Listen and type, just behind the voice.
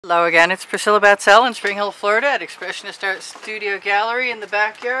Hello again, it's Priscilla Batzell in Spring Hill, Florida at Expressionist Art Studio Gallery in the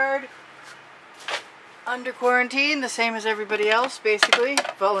backyard. Under quarantine, the same as everybody else, basically.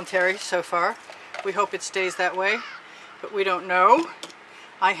 Voluntary so far. We hope it stays that way, but we don't know.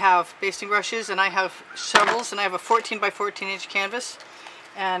 I have basting brushes and I have shovels and I have a 14 by 14 inch canvas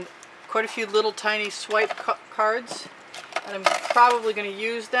and quite a few little tiny swipe cards. And I'm probably going to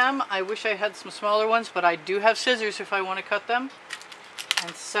use them. I wish I had some smaller ones, but I do have scissors if I want to cut them.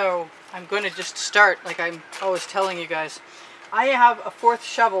 And so I'm going to just start like I'm always telling you guys. I have a fourth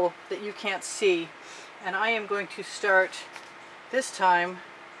shovel that you can't see, and I am going to start this time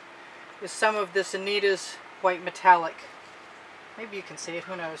with some of this Anita's white metallic. Maybe you can see it,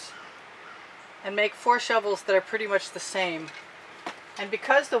 who knows. And make 4 shovels that are pretty much the same. And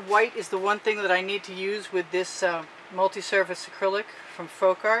because the white is the one thing that I need to use with this multi-surface acrylic from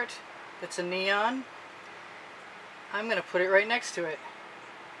Folk Art, it's a neon, I'm going to put it right next to it.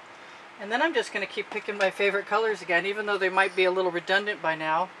 And then I'm just going to keep picking my favorite colors again, even though they might be a little redundant by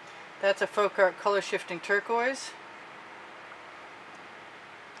now. That's a Folk Art color shifting turquoise.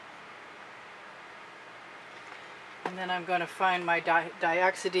 And then I'm going to find my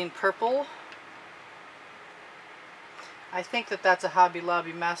dioxidine purple. I think that that's a Hobby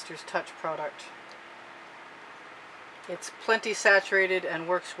Lobby Master's Touch product. It's plenty saturated and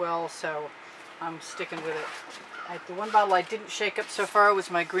works well, so I'm sticking with it. The one bottle I didn't shake up so far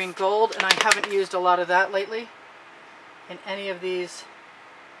was my green gold, and I haven't used a lot of that lately in any of these.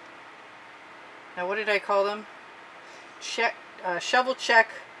 Now, what did I call them? Shovel check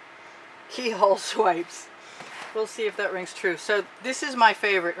keyhole swipes. We'll see if that rings true. So this is my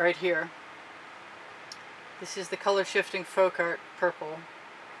favorite right here. This is the color shifting Folk Art purple.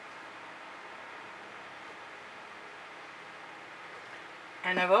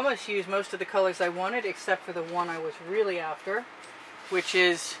 And I've almost used most of the colors I wanted, except for the one I was really after, which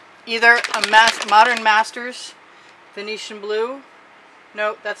is either a Modern Masters Venetian blue.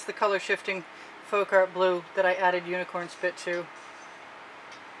 No, that's the color shifting Folk Art blue that I added unicorn spit to.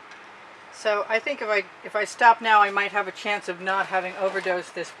 So I think if I stop now, I might have a chance of not having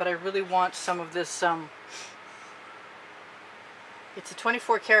overdosed this, but I really want some of this. It's a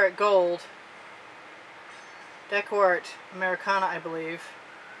 24 karat gold. Deco Art Americana, I believe,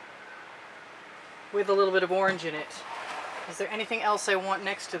 with a little bit of orange in it. Is there anything else I want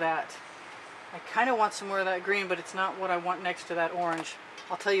next to that? I kind of want some more of that green, but it's not what I want next to that orange.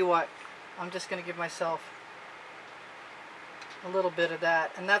 I'll tell you what, I'm just going to give myself a little bit of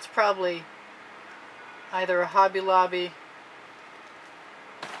that, and that's probably either a Hobby Lobby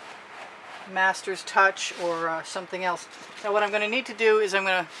Master's Touch or something else. Now what I'm going to need to do is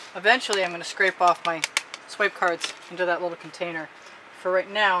eventually I'm going to scrape off my swipe cards into that little container. For right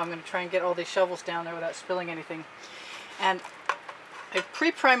now, I'm going to try and get all these shovels down there without spilling anything. And I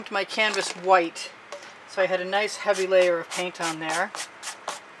pre-primed my canvas white, so I had a nice heavy layer of paint on there.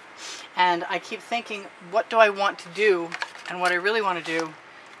 And I keep thinking, what do I want to do? And what I really want to do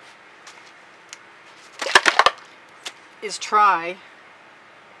is try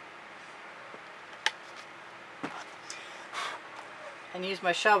and use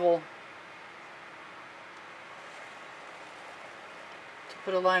my shovel to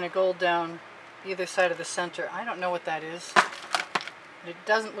put a line of gold down either side of the center. I don't know what that is, but it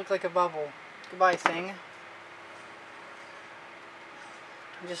doesn't look like a bubble. Goodbye, thing.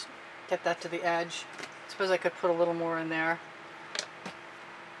 And just get that to the edge. I suppose I could put a little more in there.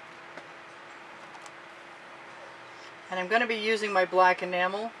 And I'm going to be using my black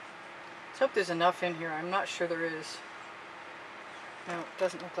enamel. Let's hope there's enough in here. I'm not sure there is. No, it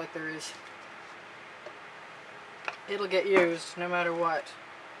doesn't look like there is. It'll get used no matter what.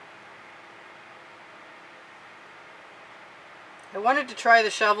 I wanted to try the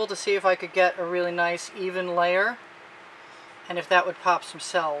shovel to see if I could get a really nice even layer and if that would pop some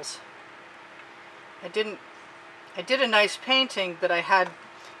cells. I did a nice painting that I had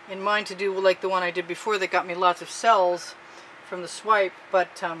in mind to do like the one I did before that got me lots of cells from the swipe,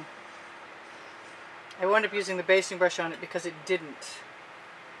 but I wound up using the basting brush on it because it didn't.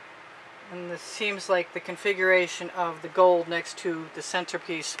 And this seems like the configuration of the gold next to the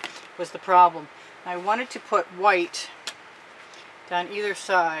centerpiece was the problem. And I wanted to put white down either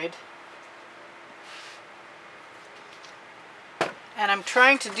side. And I'm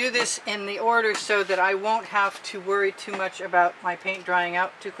trying to do this in the order so that I won't have to worry too much about my paint drying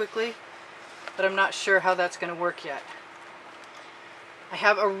out too quickly. But I'm not sure how that's going to work yet. I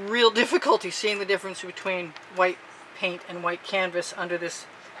have a real difficulty seeing the difference between white paint and white canvas under this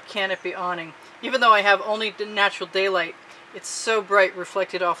canopy awning. Even though I have only natural daylight, it's so bright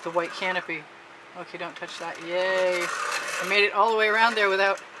reflected off the white canopy. Okay, don't touch that. Yay! I made it all the way around there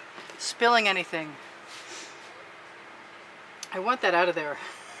without spilling anything. I want that out of there.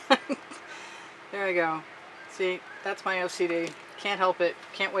 There I go. See, that's my OCD. Can't help it.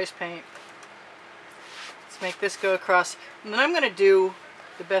 Can't waste paint. Let's make this go across. And then I'm going to do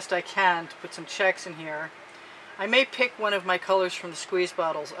the best I can to put some checks in here. I may pick one of my colors from the squeeze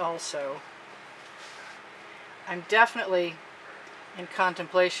bottles also. I'm definitely in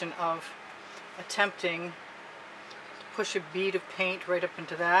contemplation of attempting to push a bead of paint right up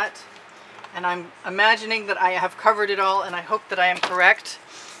into that. And I'm imagining that I have covered it all, and I hope that I am correct.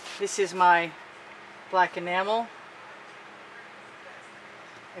 This is my black enamel.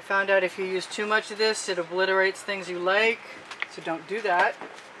 I found out if you use too much of this, it obliterates things you like, so don't do that.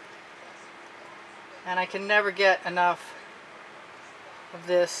 And I can never get enough of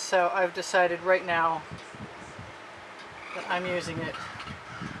this, so I've decided right now that I'm using it.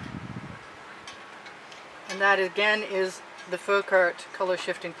 And that again is the Floetrol color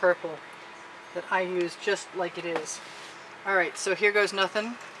shifting purple that I use just like it is. Alright, so here goes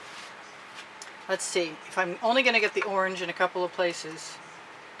nothing. Let's see, if I'm only going to get the orange in a couple of places.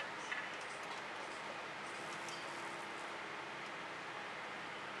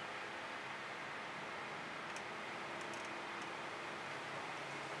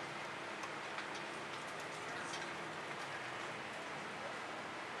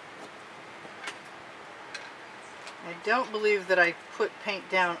 I don't believe that I put paint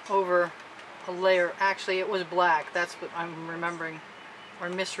down over a layer. Actually, it was black. That's what I'm remembering, or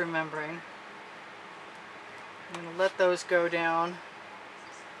misremembering. I'm going to let those go down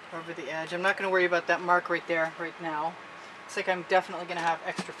over the edge. I'm not going to worry about that mark right there right now. Looks like I'm definitely going to have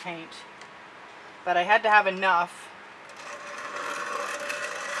extra paint. But I had to have enough.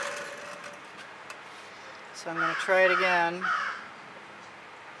 So I'm going to try it again.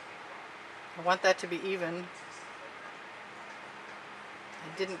 I want that to be even.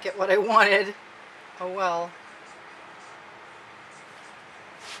 I didn't get what I wanted. Oh well.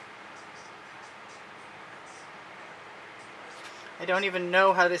 I don't even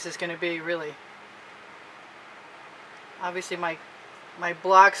know how this is going to be, really. Obviously my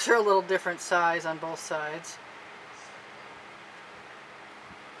blocks are a little different size on both sides.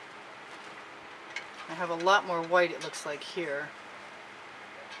 I have a lot more white, it looks like, here.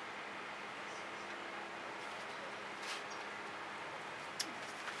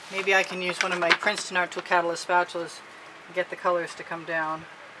 Maybe I can use one of my Princeton Art Tool Catalyst spatulas and get the colors to come down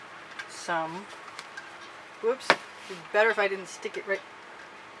some. Whoops. It'd be better if I didn't stick it right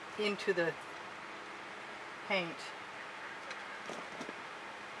into the paint.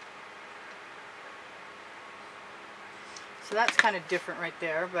 So that's kind of different right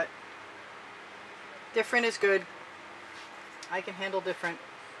there, but different is good. I can handle different.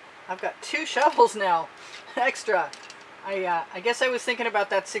 I've got 2 shovels now, extra. I guess I was thinking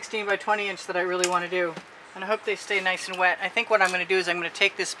about that 16 by 20 inch that I really want to do, and I hope they stay nice and wet. I think what I'm going to do is I'm going to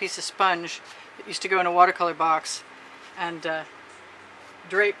take this piece of sponge that used to go in a watercolor box and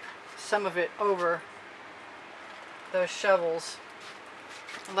drape some of it over those shovels.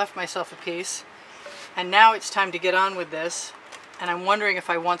 I left myself a piece, and now it's time to get on with this, and I'm wondering if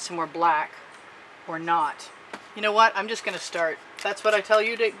I want some more black or not. You know what? I'm just going to start. That's what I tell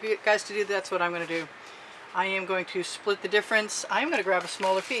you guys to do. That's what I'm going to do. I am going to split the difference. I'm going to grab a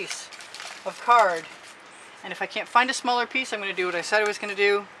smaller piece of card, and if I can't find a smaller piece, I'm going to do what I said I was going to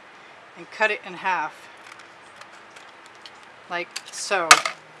do and cut it in half, like so.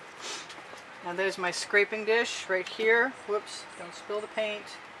 Now there's my scraping dish right here. Whoops, don't spill the paint.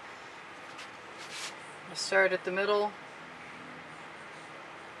 I'll start at the middle.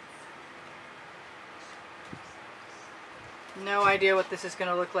 No idea what this is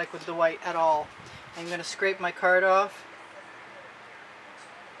going to look like with the white at all. I'm going to scrape my card off.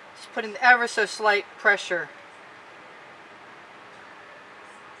 Just putting ever so slight pressure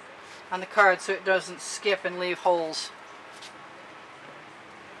on the card so it doesn't skip and leave holes.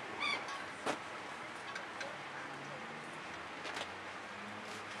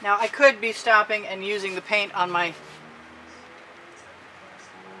 Now I could be stopping and using the paint on my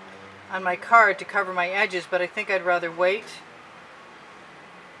card to cover my edges, but I think I'd rather wait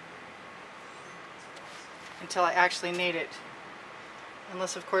until I actually need it.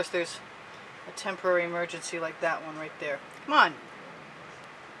 Unless, of course, there's a temporary emergency like that one right there. Come on.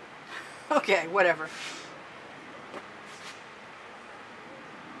 Okay, whatever.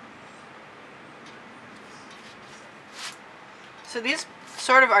 So these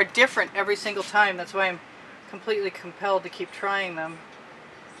sort of are different every single time. That's why I'm completely compelled to keep trying them.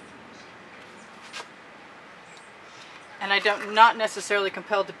 And I'm not necessarily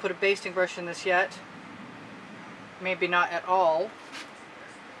compelled to put a basting brush in this yet. Maybe not at all.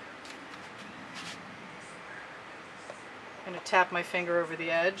 going to tap my finger over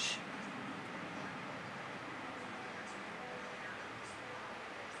the edge.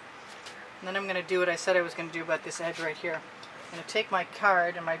 And then I'm going to do what I said I was going to do about this edge right here. I'm going to take my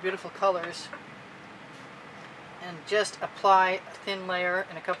card and my beautiful colors and just apply a thin layer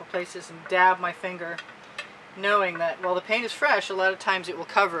in a couple places and dab my finger, knowing that while the paint is fresh, a lot of times it will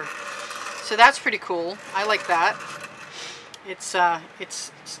cover. So that's pretty cool. I like that. It's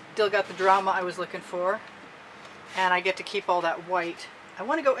still got the drama I was looking for, and I get to keep all that white. I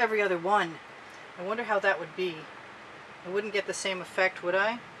want to go every other one. I wonder how that would be. I wouldn't get the same effect, would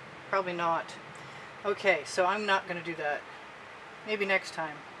I? Probably not. Okay, so I'm not going to do that. Maybe next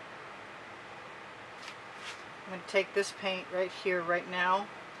time. I'm going to take this paint right here, right now,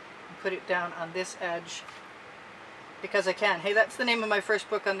 and put it down on this edge, because I can. Hey, that's the name of my first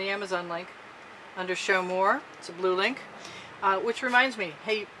book on the Amazon link, under Show More. It's a blue link. Which reminds me,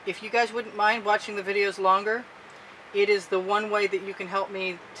 hey, if you guys wouldn't mind watching the videos longer, it is the one way that you can help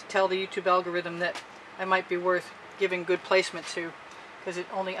me to tell the YouTube algorithm that I might be worth giving good placement to, because it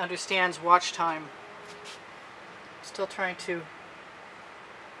only understands watch time. Still trying to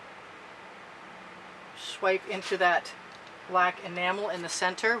swipe into that black enamel in the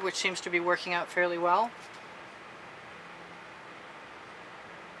center, which seems to be working out fairly well.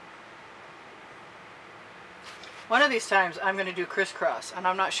 One of these times I'm going to do crisscross, and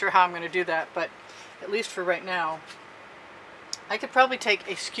I'm not sure how I'm going to do that, but at least for right now. I could probably take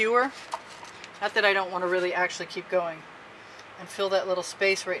a skewer, not that I don't want to really actually keep going, and fill that little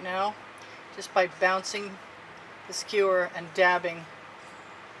space right now just by bouncing the skewer and dabbing,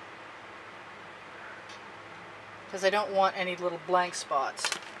 because I don't want any little blank spots.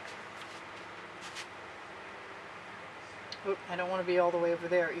 Oop, I don't want to be all the way over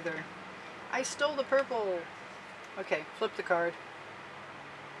there either. I stole the purple! Okay, flip the card.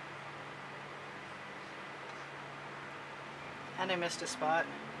 And I missed a spot.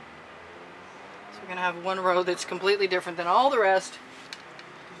 So we're going to have one row that's completely different than all the rest,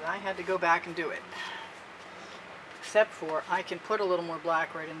 because I had to go back and do it. Except for I can put a little more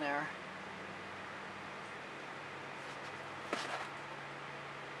black right in there.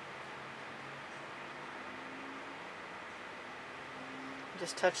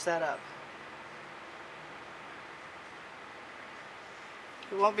 Just touch that up.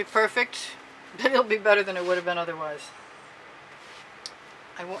 It won't be perfect, but it'll be better than it would have been otherwise.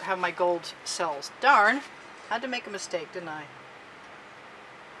 I won't have my gold cells. Darn! Had to make a mistake, didn't I?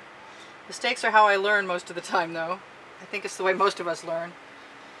 Mistakes are how I learn most of the time, though. I think it's the way most of us learn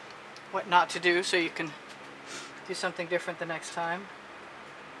what not to do, so you can do something different the next time.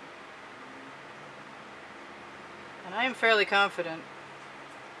 And I am fairly confident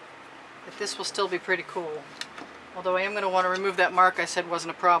that this will still be pretty cool. Although I am going to want to remove that mark I said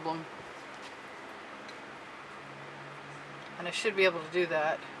wasn't a problem. And I should be able to do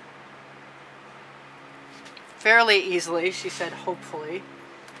that fairly easily, she said, hopefully.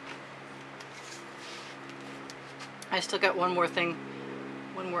 I still got one more thing,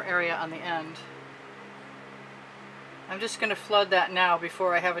 one more area on the end. I'm just going to flood that now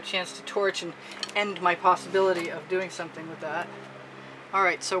before I have a chance to torch and end my possibility of doing something with that.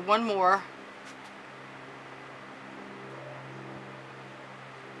 Alright, so one more.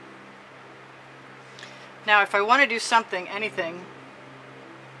 Now if I want to do something, anything,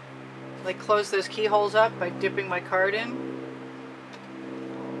 like close those keyholes up by dipping my card in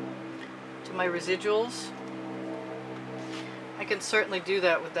to my residuals, I can certainly do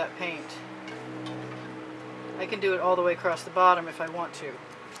that with that paint. I can do it all the way across the bottom if I want to.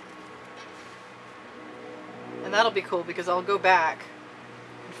 And that'll be cool because I'll go back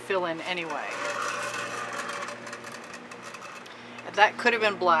and fill in anyway. And that could have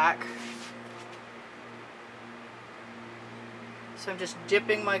been black. So I'm just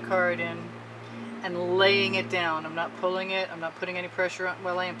dipping my card in and laying it down. I'm not pulling it, I'm not putting any pressure on,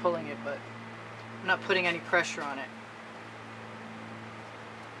 well I am pulling it, but I'm not putting any pressure on it.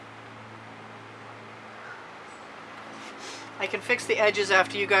 I can fix the edges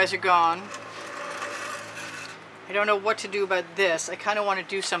after you guys are gone. I don't know what to do about this. I kind of want to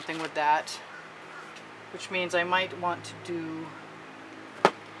do something with that, which means I might want to do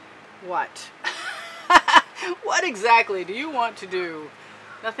what? What exactly do you want to do?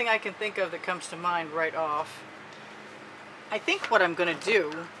 Nothing I can think of that comes to mind right off. I think what I'm going to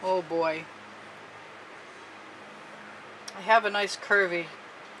do, oh boy, I have a nice curvy.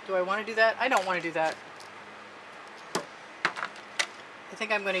 Do I want to do that? I don't want to do that. I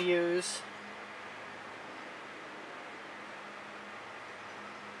think I'm going to use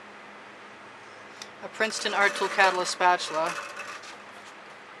a Princeton Art Tool Catalyst spatula.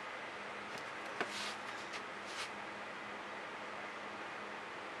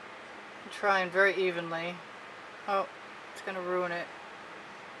 I'm trying very evenly. Oh, it's going to ruin it.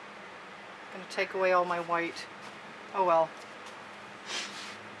 It's going to take away all my white. Oh well.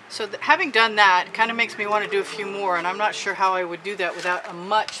 So having done that, it kind of makes me want to do a few more, and I'm not sure how I would do that without a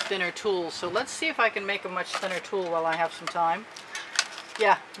much thinner tool. So let's see if I can make a much thinner tool while I have some time.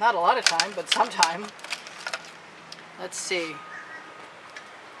 Yeah, not a lot of time, but some time. Let's see.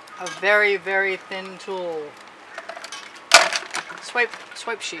 A very, very thin tool.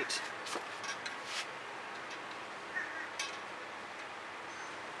 Swipe sheet.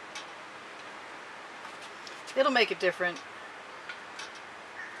 It'll make it different.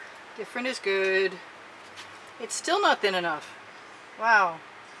 Different is good. It's still not thin enough. Wow.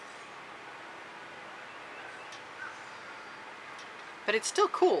 But it's still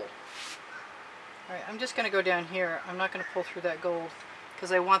cool. Alright, I'm just going to go down here. I'm not going to pull through that gold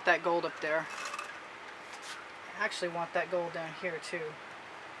because I want that gold up there. I actually want that gold down here too.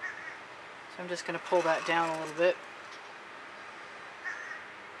 So I'm just going to pull that down a little bit.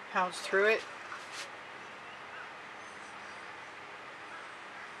 Pounce through it.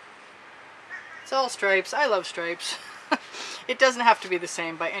 It's all stripes. I love stripes. It doesn't have to be the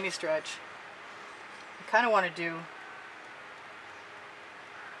same by any stretch. I kind of want to do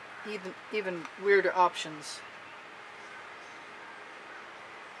even weirder options.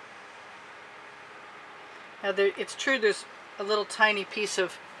 Now it's true there's a little tiny piece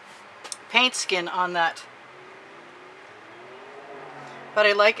of paint skin on that, but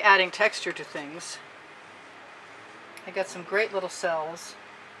I like adding texture to things. I got some great little cells.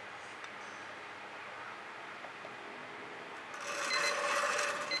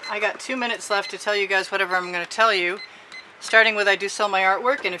 I got 2 minutes left to tell you guys whatever I'm going to tell you. Starting with, I do sell my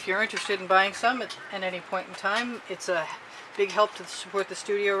artwork, and if you're interested in buying some at any point in time, it's a big help to support the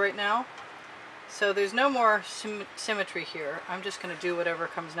studio right now. So there's no more symmetry here. I'm just going to do whatever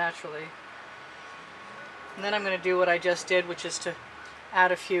comes naturally. And then I'm going to do what I just did, which is to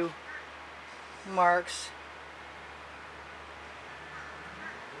add a few marks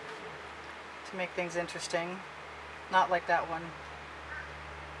to make things interesting. Not like that one.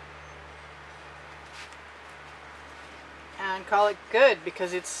 And call it good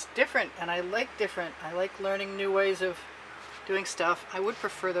because it's different, and I like different. I like learning new ways of doing stuff. I would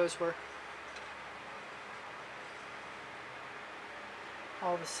prefer those were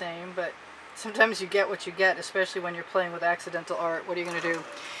all the same, but sometimes you get what you get, especially when you're playing with accidental art. What are you going to do?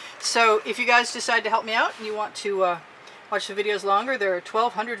 So if you guys decide to help me out and you want to watch the videos longer, there are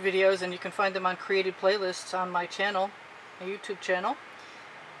 1,200 videos, and you can find them on created playlists on my channel, my YouTube channel,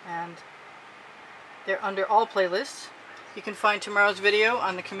 and they're under all playlists. You can find tomorrow's video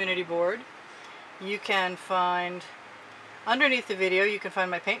on the community board. You can find, underneath the video, you can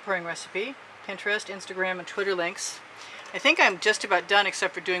find my paint pouring recipe, Pinterest, Instagram, and Twitter links. I think I'm just about done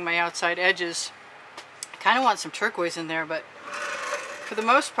except for doing my outside edges. I kind of want some turquoise in there, but for the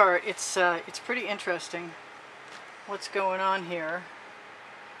most part, it's pretty interesting what's going on here.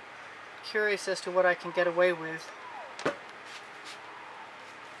 Curious as to what I can get away with.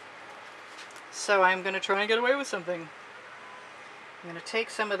 So I'm going to try and get away with something. I'm going to take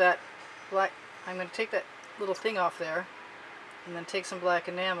some of that black, I'm going to take that little thing off there, and then take some black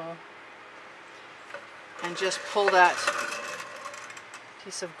enamel, and just pull that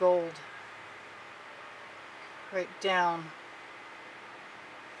piece of gold right down,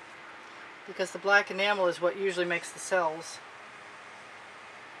 because the black enamel is what usually makes the cells.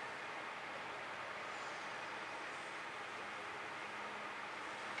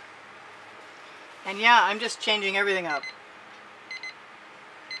 And yeah, I'm just changing everything up.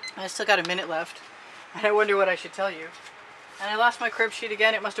 I still got a minute left, and I wonder what I should tell you. And I lost my crib sheet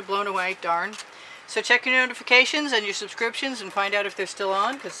again. It must have blown away, darn. So check your notifications and your subscriptions and find out if they're still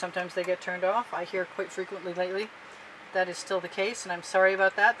on, because sometimes they get turned off. I hear quite frequently lately that is still the case, and I'm sorry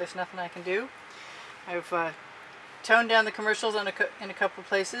about that. There's nothing I can do. I've toned down the commercials in a couple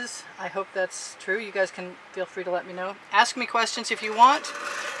places. I hope that's true. You guys can feel free to let me know. Ask me questions if you want.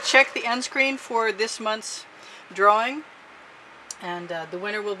 Check the end screen for this month's drawing. And the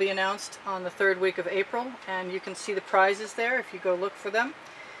winner will be announced on the 3rd week of April, and you can see the prizes there if you go look for them.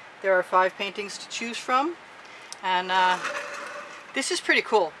 There are 5 paintings to choose from, and this is pretty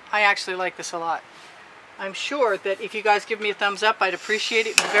cool. I actually like this a lot. I'm sure that if you guys give me a thumbs up, I'd appreciate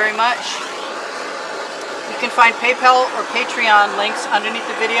it very much. You can find PayPal or Patreon links underneath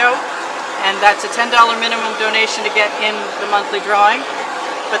the video, and that's a $10 minimum donation to get in the monthly drawing.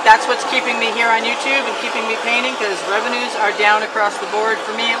 But that's what's keeping me here on YouTube and keeping me painting, because revenues are down across the board,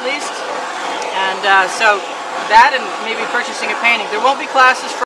 for me at least. And so that, and maybe purchasing a painting. There won't be classes for